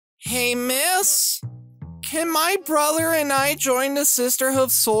Hey, miss? Can my brother and I join the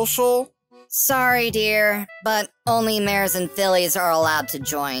Sisterhood Social? Sorry, dear, but only mares and fillies are allowed to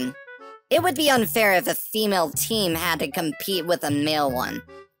join. It would be unfair if a female team had to compete with a male one.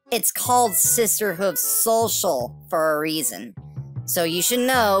 It's called Sisterhood Social for a reason. So you should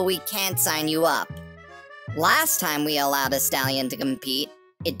know we can't sign you up. Last time we allowed a stallion to compete,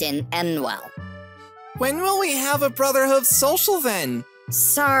 it didn't end well. When will we have a Brotherhood Social then?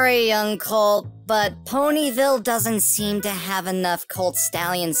 Sorry, young colt, but Ponyville doesn't seem to have enough colt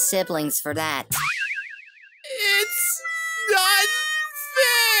stallion siblings for that. It's not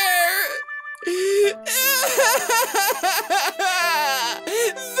fair!